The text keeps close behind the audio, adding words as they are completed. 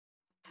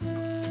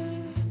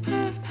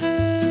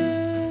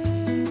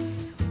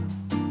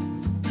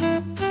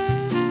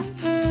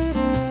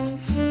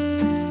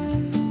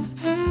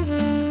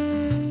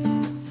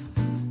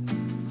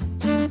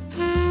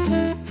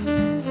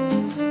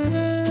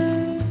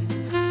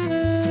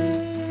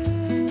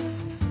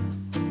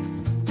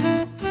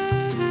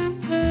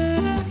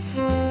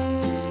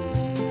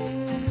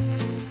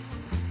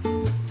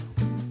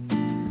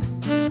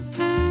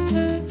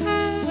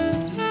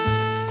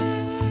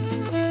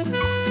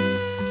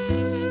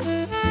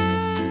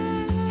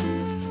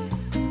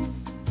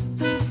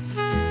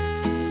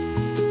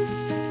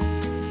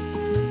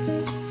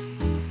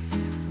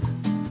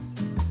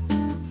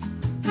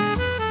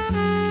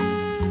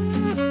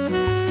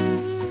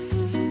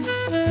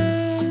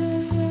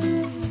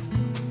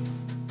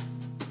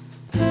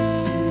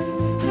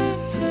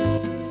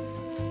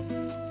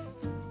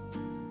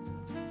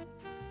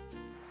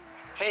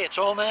it's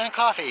Old Man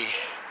Coffee,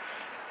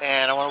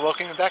 and I want to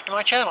welcome you back to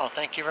my channel.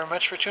 Thank you very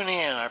much for tuning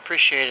in. I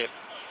appreciate it.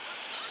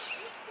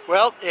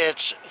 Well,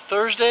 it's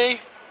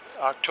Thursday,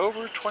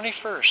 October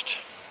 21st,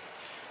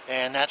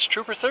 and that's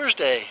Trooper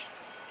Thursday.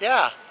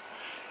 Yeah,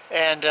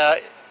 and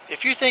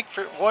if you think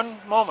for one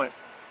moment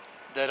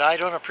that I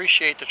don't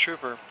appreciate the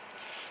Trooper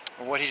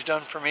and what he's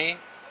done for me,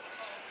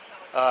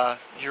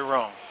 you're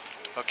wrong,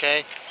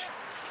 okay?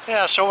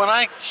 Yeah, so when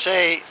I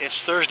say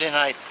it's Thursday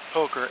night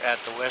poker at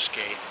the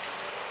Westgate,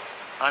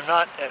 I'm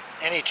not at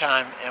any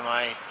time am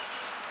I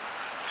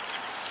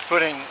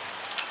putting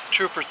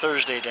Trooper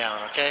Thursday down,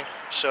 okay?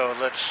 So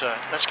let's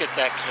get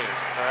that clear,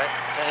 all right?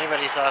 If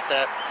anybody thought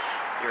that,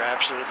 you're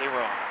absolutely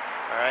wrong,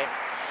 all right?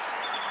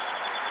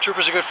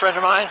 Trooper's a good friend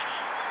of mine,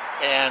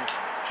 and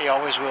he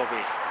always will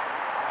be.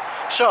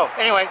 So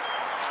anyway,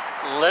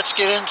 let's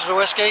get into the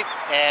Westgate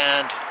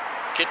and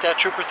get that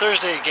Trooper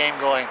Thursday game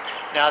going.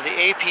 Now the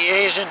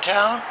APA is in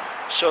town,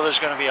 so there's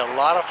going to be a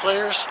lot of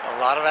players, a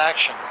lot of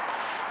action,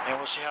 and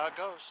we'll see how it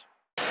goes.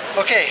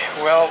 Okay,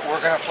 well,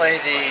 we're going to play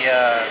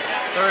the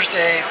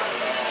Thursday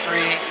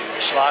free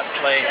slot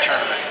play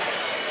tournament.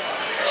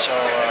 So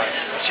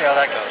let's see how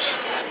that goes.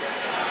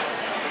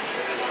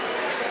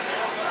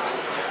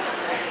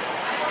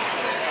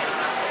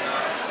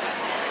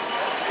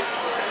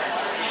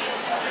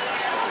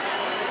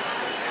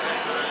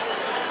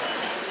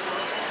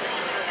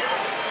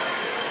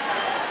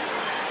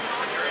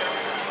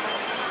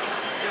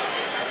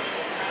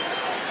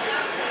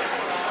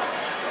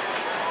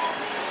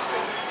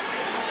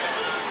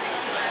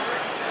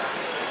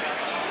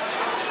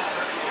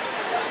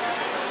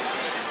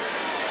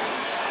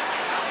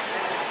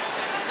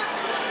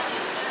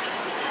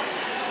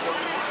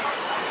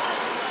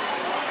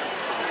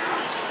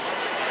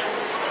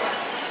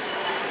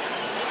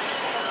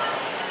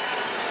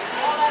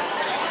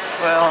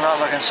 Well, not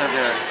looking so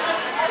good.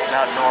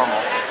 Not normal.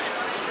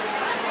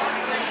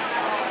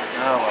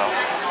 Oh well.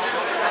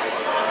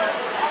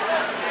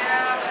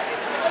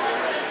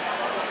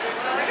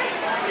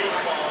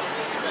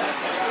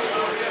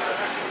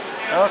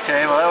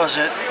 Okay, well that was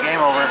it.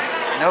 Game over.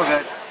 No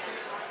good.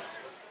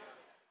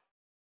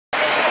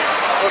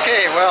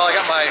 Okay, well I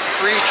got my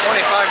free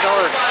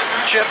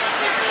 $25 chip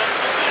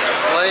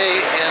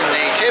play in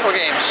the table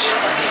games.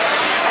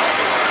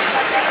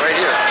 Right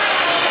here.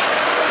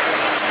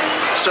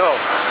 So,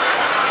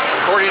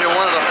 according to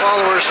one of the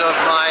followers of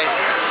my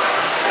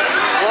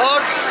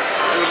blog,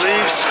 who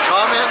leaves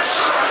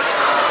comments,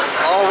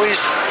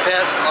 always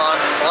bet on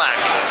black.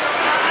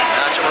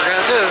 That's what we're going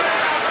to do.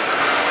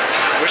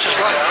 Wish us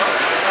luck.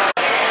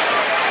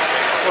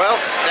 Well,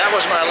 that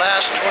was my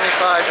last $25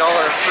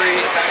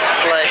 free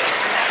play.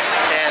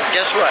 And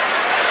guess what?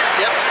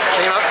 Yep,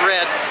 came up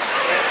red.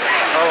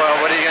 Oh well,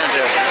 what are you going to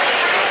do?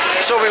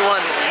 So we won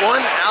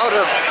 1 out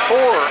of 4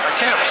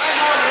 attempts.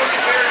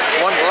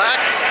 1 black,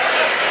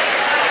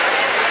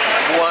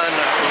 1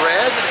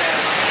 red,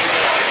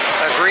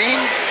 a green,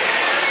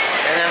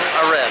 and then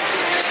a red.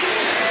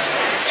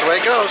 That's the way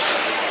it goes.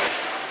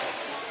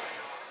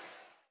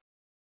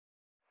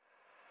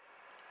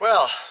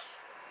 Well,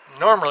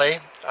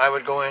 normally I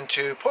would go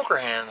into poker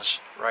hands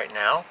right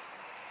now,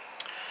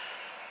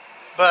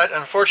 but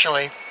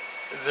unfortunately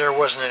there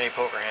wasn't any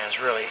poker hands,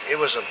 really. It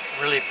was a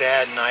really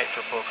bad night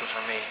for poker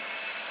for me.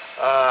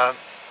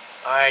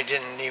 I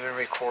didn't even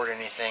record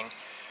anything.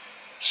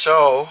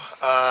 So,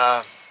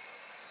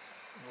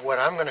 what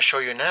I'm going to show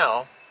you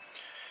now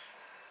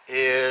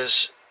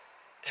is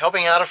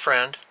helping out a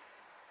friend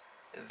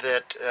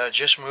that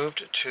just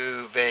moved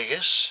to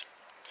Vegas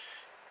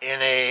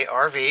in a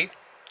RV,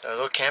 a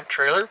little camp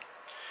trailer,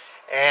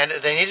 and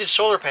they needed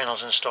solar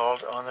panels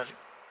installed on the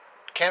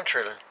camp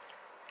trailer.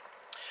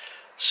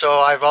 So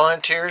I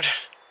volunteered,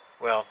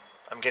 well,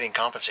 I'm getting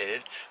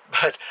compensated,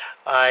 but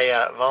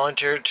I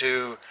volunteered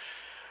to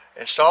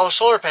install the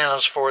solar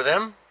panels for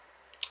them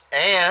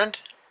and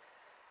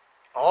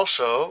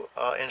also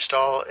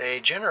install a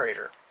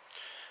generator,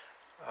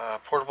 a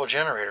portable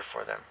generator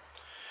for them.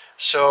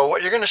 So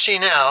what you're going to see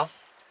now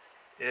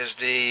is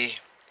the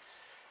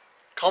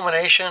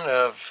culmination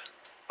of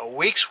a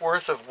week's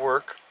worth of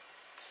work,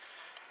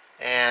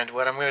 and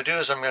what I'm going to do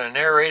is I'm going to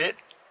narrate it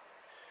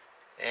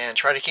and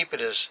try to keep it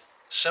as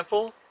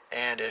simple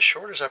and as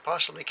short as I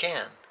possibly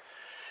can.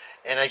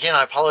 And again,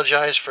 I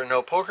apologize for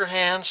no poker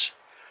hands,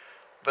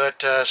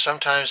 but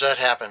sometimes that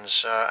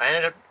happens. I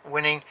ended up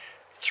winning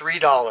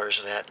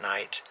 $3 that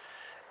night,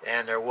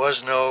 and there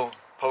was no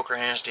poker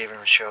hands to even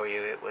show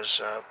you. It was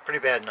a pretty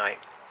bad night.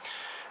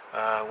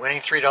 Winning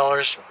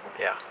 $3,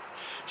 yeah.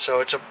 So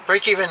it's a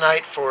break-even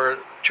night for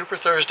Trooper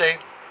Thursday.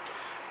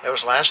 That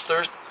was last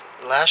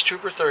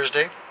Trooper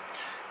Thursday,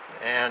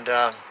 and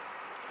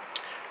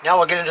now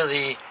we'll get into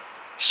the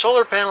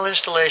solar panel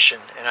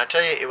installation. And I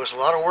tell you, it was a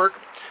lot of work.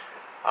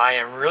 I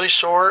am really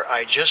sore.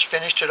 I just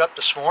finished it up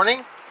this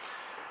morning.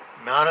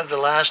 Mounted the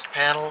last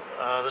panel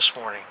this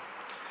morning,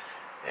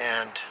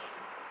 and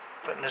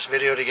putting this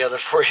video together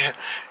for you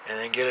and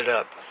then get it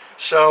up.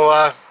 So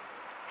I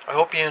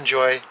hope you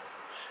enjoy,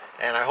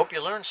 and I hope you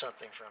learn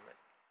something from it.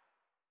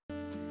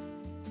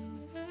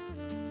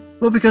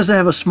 Well, because I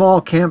have a small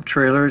camp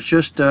trailer, it's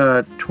just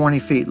 20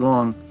 feet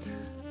long,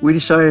 we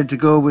decided to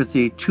go with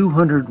the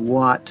 200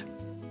 watt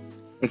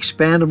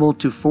expandable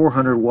to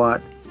 400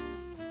 watt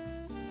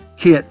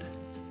kit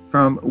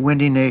from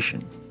Windy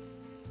Nation.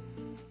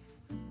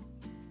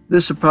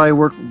 This would probably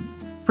work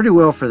pretty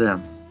well for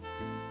them.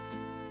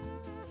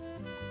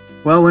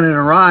 Well, when it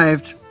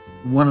arrived,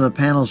 one of the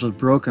panels was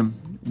broken.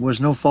 It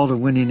was no fault of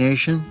Windy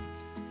Nation.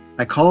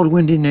 I called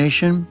Windy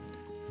Nation.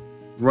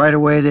 Right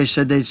away they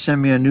said they'd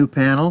send me a new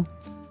panel,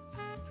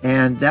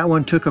 and that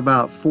one took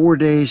about 4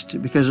 days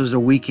because it was a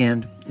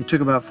weekend. It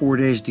took about 4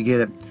 days to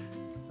get it,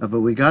 but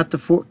we got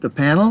the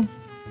panel,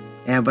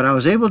 but I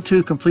was able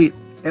to complete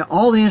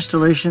all the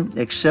installation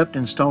except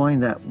installing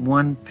that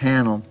one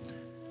panel.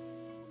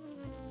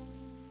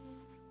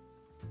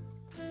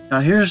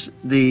 Now here's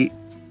the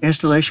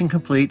installation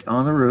complete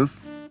on the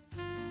roof,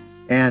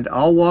 and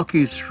I'll walk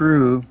you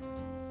through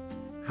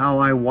how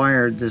I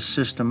wired this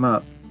system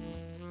up.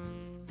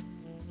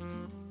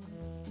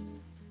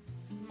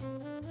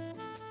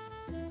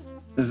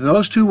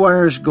 Those two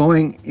wires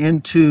going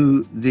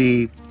into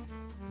the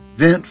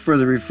vent for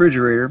the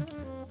refrigerator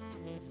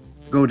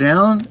go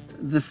down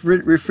the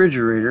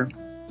refrigerator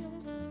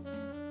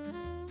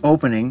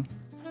opening,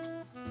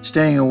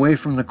 staying away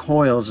from the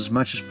coils as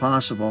much as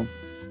possible.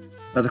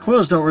 Now, the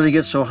coils don't really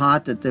get so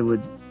hot that they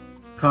would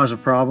cause a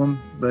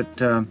problem, but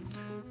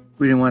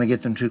we didn't want to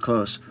get them too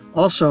close.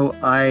 Also,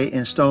 I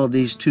installed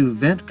these two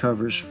vent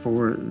covers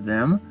for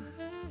them,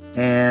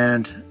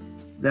 and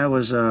that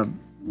was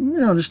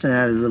just an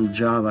added little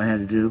job I had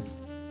to do.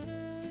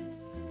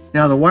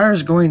 Now the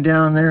wires going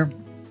down there,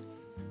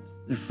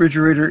 the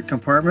refrigerator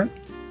compartment.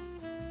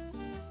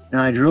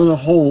 Now I drilled a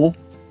hole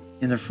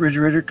in the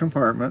refrigerator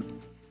compartment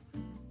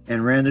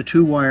and ran the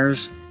two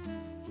wires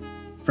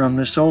from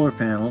the solar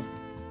panel,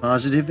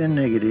 positive and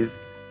negative,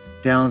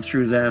 down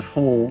through that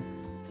hole.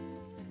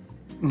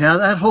 Now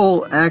that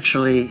hole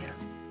actually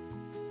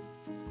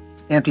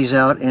empties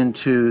out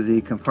into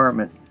the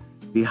compartment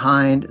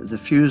behind the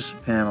fuse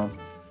panel.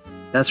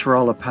 That's where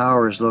all the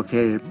power is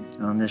located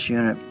on this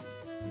unit.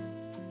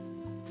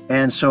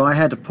 And so I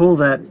had to pull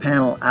that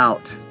panel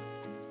out.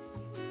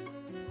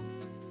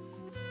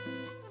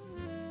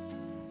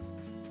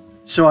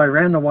 So I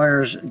ran the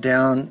wires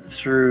down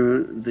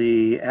through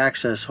the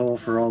access hole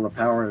for all the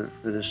power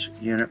for this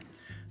unit.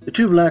 The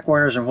two black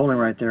wires I'm holding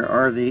right there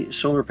are the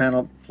solar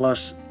panel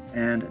plus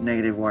and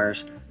negative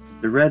wires.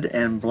 The red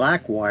and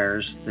black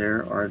wires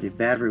there are the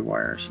battery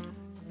wires.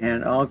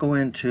 And I'll go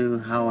into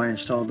how I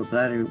installed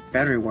the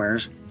battery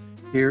wires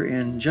here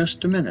in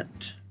just a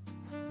minute.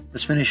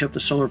 Let's finish up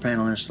the solar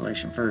panel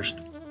installation first.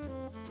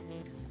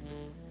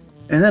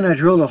 And then I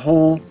drilled a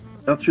hole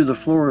up through the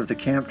floor of the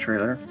camp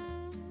trailer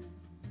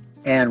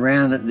and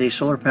ran the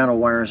solar panel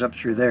wires up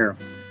through there.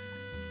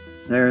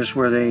 There's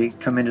where they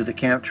come into the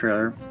camp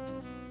trailer,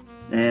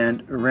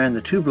 and ran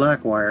the two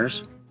black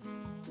wires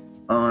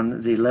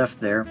on the left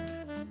there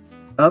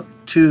up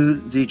to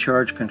the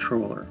charge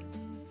controller.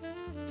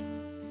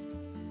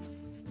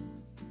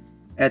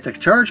 At the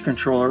charge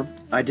controller,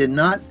 I did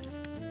not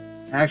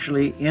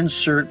actually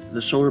insert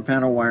the solar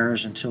panel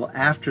wires until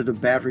after the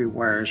battery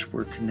wires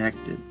were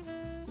connected.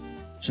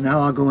 So now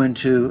I'll go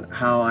into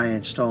how I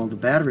installed the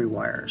battery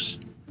wires.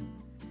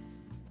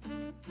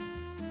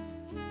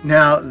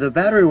 Now the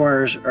battery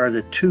wires are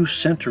the two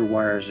center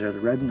wires there, the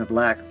red and the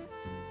black.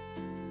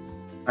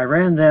 I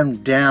ran them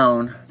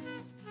down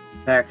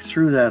back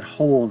through that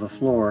hole in the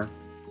floor.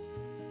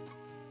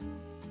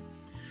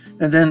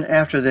 And then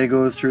after they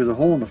go through the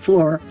hole in the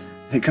floor,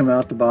 they come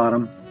out the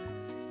bottom,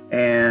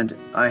 and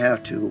I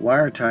have to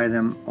wire tie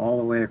them all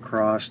the way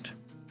across,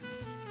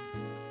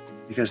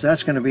 because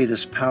that's going to be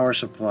this power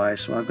supply.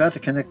 So I've got to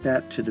connect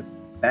that to the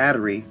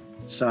battery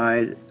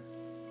side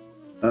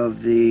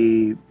of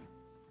the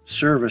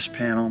service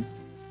panel.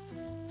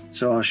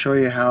 So I'll show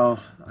you how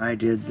I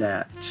did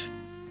that.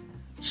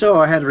 So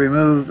I had to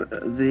remove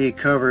the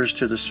covers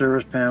to the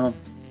service panel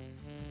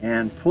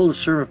and pull the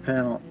service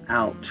panel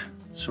out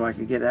so I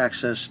could get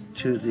access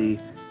to the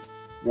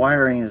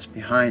wiring that's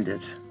behind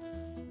it.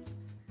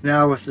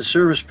 Now with the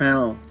service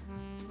panel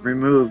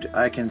removed,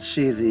 I can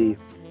see the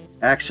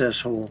access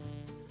hole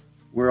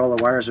where all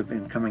the wires have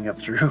been coming up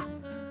through.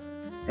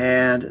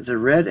 And the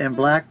red and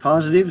black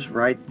positives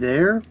right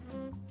there,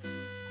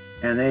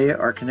 and they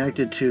are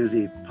connected to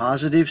the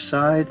positive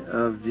side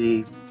of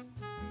the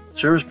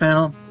service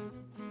panel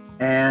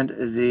and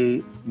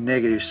the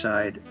negative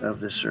side of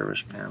the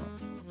service panel.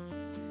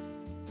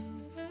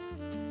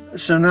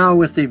 So now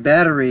with the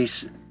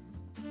batteries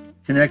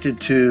connected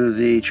to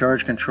the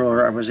charge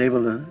controller, I was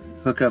able to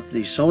hook up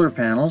the solar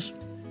panels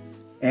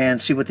and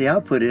see what the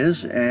output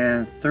is,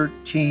 and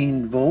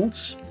 13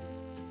 volts,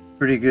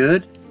 pretty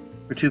good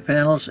for two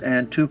panels,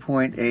 and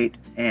 2.8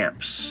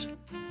 amps.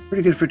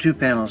 Pretty good for two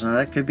panels. Now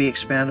that could be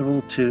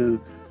expandable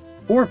to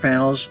 4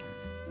 panels,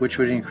 which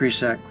would increase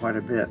that quite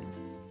a bit.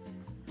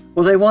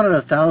 Well, they wanted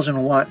a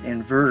 1,000-watt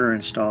inverter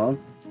installed,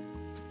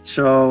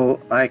 so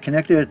I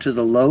connected it to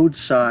the load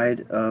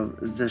side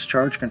of this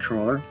charge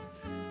controller,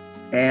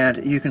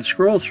 And you can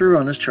scroll through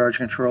on this charge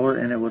controller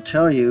and it will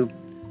tell you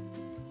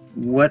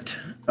what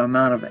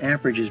amount of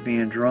amperage is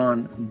being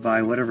drawn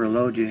by whatever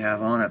load you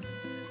have on it.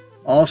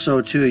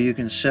 Also too, you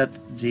can set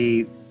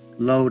the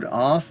load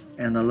off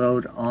and the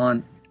load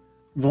on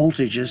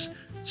voltages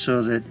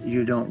so that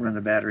you don't run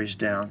the batteries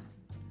down.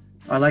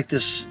 I like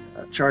this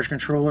charge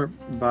controller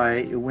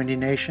by Windy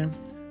Nation.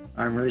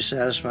 I'm really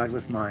satisfied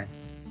with mine.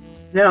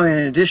 Now, in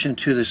addition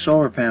to the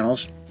solar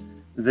panels,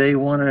 they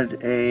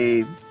wanted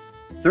a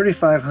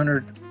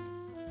 3500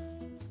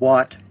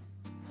 watt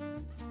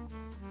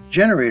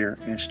generator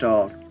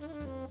installed.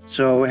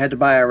 So I had to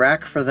buy a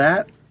rack for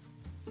that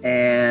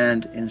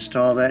and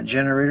install that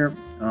generator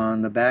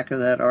on the back of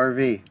that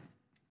RV.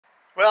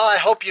 Well, I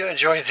hope you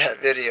enjoyed that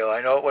video.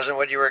 I know it wasn't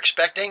what you were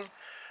expecting,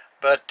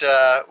 but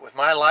with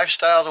my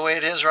lifestyle the way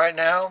it is right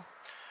now,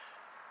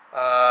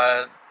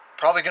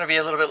 probably going to be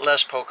a little bit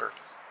less poker.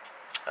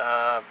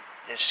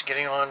 It's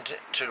getting on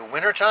to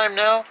winter time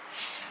now,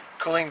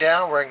 cooling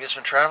down, where I can get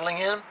some traveling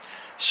in.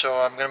 So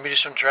I'm going to do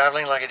some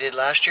traveling like I did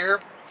last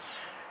year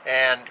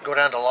and go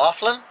down to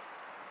Laughlin.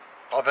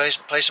 I'll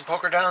play some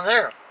poker down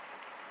there,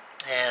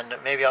 and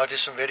maybe I'll do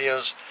some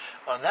videos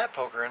on that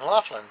poker in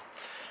Laughlin,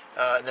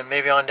 and then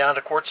maybe on down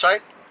to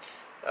Quartzsite.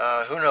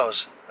 Who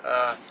knows?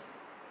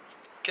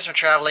 Get some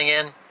traveling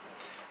in,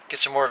 get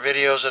some more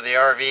videos of the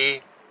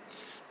RV,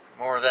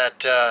 more of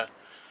that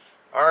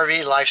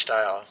RV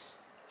lifestyle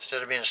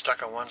instead of being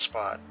stuck in one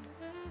spot.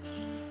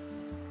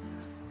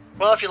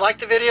 Well, if you liked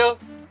the video,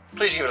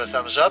 please give it a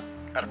thumbs up.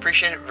 I'd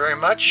appreciate it very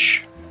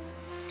much.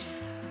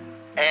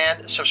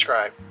 And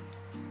subscribe.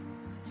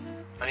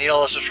 I need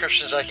all the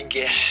subscriptions I can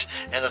get,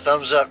 and the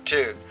thumbs up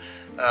too.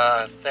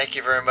 Thank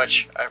you very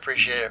much. I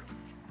appreciate it.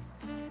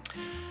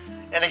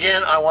 And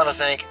again, I want to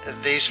thank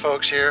these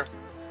folks here,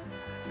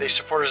 these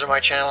supporters of my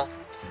channel.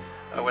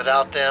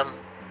 Without them,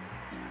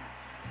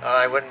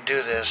 I wouldn't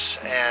do this,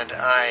 and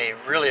I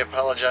really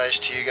apologize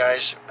to you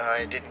guys.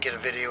 I didn't get a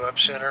video up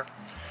sooner,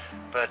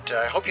 but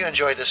I hope you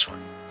enjoyed this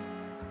one.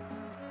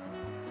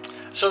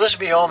 So this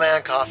will be Old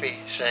Man Coffee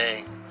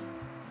saying,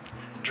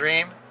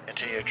 dream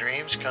until your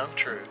dreams come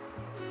true.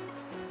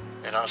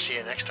 And I'll see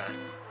you next time.